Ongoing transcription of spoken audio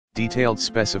Detailed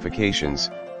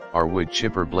specifications. Our wood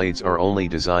chipper blades are only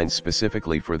designed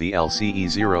specifically for the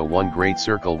LCE01 Great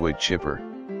Circle wood chipper.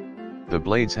 The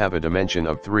blades have a dimension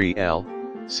of 3L,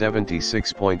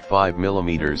 76.5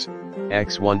 mm,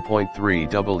 x 1.3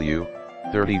 W,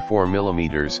 34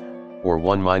 mm, or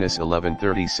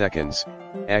 1-1130 seconds,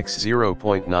 x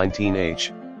 0.19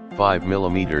 H, 5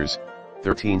 mm,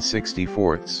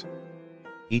 13/64.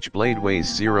 Each blade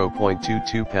weighs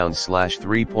 0.22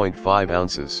 pounds/3.5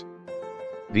 ounces.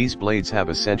 These blades have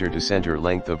a center-to-center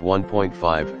length of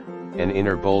 1.5, an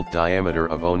inner bolt diameter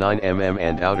of 0.9 mm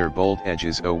and outer bolt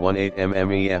edges 0.18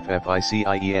 mm.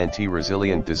 EFFICIENT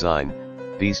resilient design.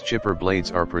 These chipper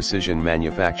blades are precision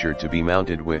manufactured to be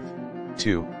mounted with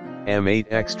 2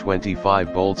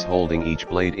 M8x25 bolts holding each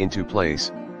blade into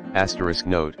place. Asterisk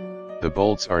note, the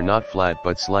bolts are not flat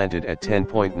but slanted at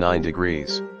 10.9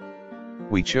 degrees.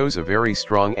 We chose a very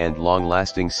strong and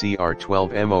long-lasting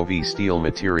CR12 MOV steel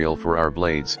material for our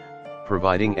blades,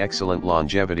 providing excellent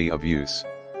longevity of use.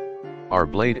 Our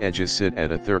blade edges sit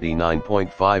at a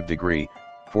 39.5 degree.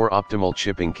 For optimal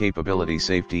chipping capability,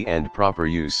 safety and proper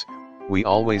use, we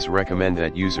always recommend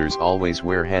that users always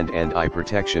wear hand and eye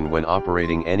protection when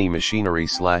operating any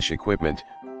machinery/equipment,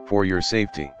 for your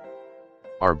safety.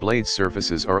 Our blade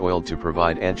surfaces are oiled to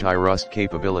provide anti-rust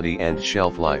capability and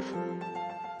shelf life.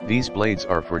 These blades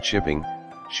are for chipping,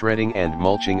 shredding and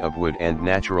mulching of wood and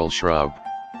natural shrub.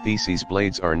 These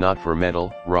blades are not for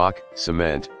metal, rock,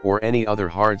 cement, or any other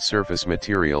hard surface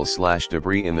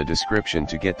material/debris. In the description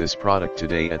to get this product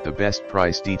today at the best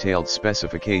price. Detailed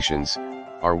specifications.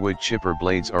 Our wood chipper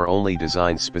blades are only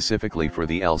designed specifically for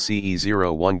the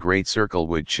LCE01 Great Circle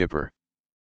wood chipper.